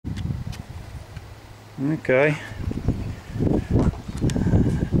Okay.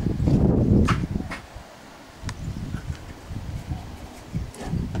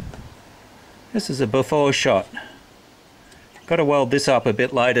 This is a before shot. Got to weld this up a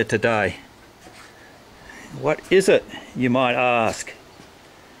bit later today. What is it, you might ask?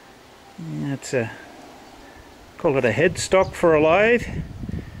 It's a, call it a headstock for a lathe.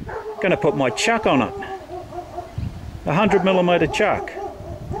 Going to put my chuck on it. 100mm chuck.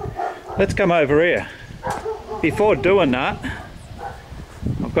 Let's come over here. Before doing that,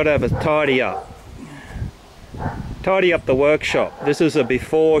 I've got to have a tidy up. Tidy up the workshop. This is a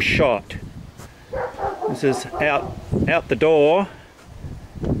before shot. This is out the door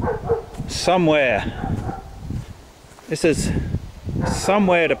somewhere. This is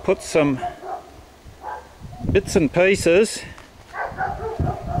somewhere to put some bits and pieces.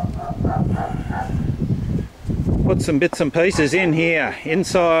 Put some bits and pieces in here,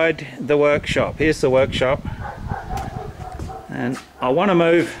 inside the workshop. Here's the workshop. And I want to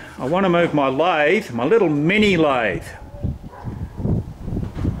move my lathe, my little mini lathe.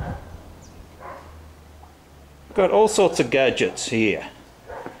 Got all sorts of gadgets here.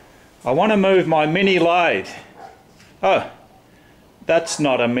 I want to move my mini lathe. Oh, that's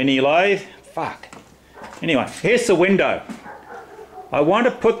not a mini lathe. Fuck. Anyway, here's the window. I want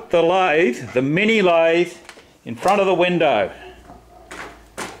to put the lathe, the mini lathe, in front of the window.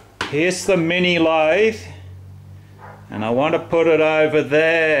 Here's the mini lathe, and I want to put it over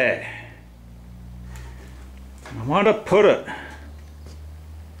there. I want to put it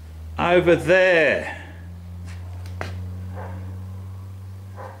over there.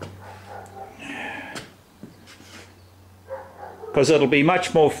 Because it'll be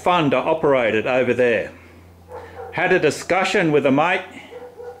much more fun to operate it over there. Had a discussion with a mate.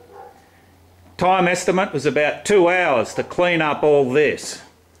 Time estimate was about 2 hours to clean up all this.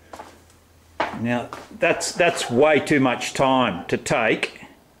 Now that's way too much time to take.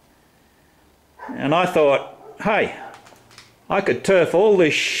 And I thought, hey, I could turf all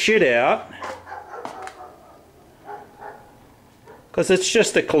this shit out, because it's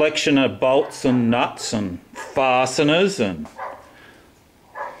just a collection of bolts and nuts and fasteners and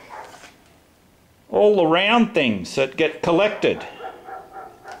all the round things that get collected.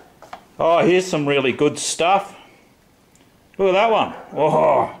 Oh, here's some really good stuff. Look at that one.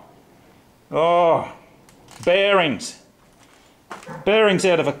 Oh, bearings. Bearings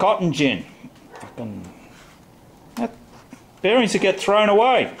out of a cotton gin. Fucking bearings that get thrown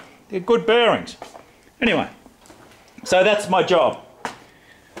away. They're good bearings. Anyway, so that's my job.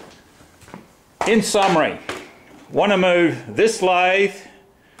 In summary, want to move this lathe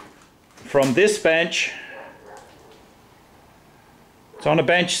from this bench. It's on a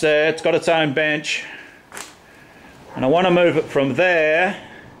bench there, it's got its own bench, and I want to move it from there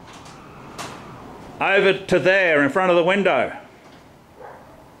over to there in front of the window.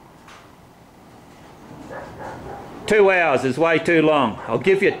 2 hours is way too long. I'll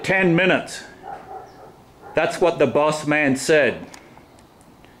give you 10 minutes. That's what the boss man said.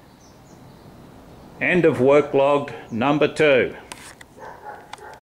 End of work log number 2.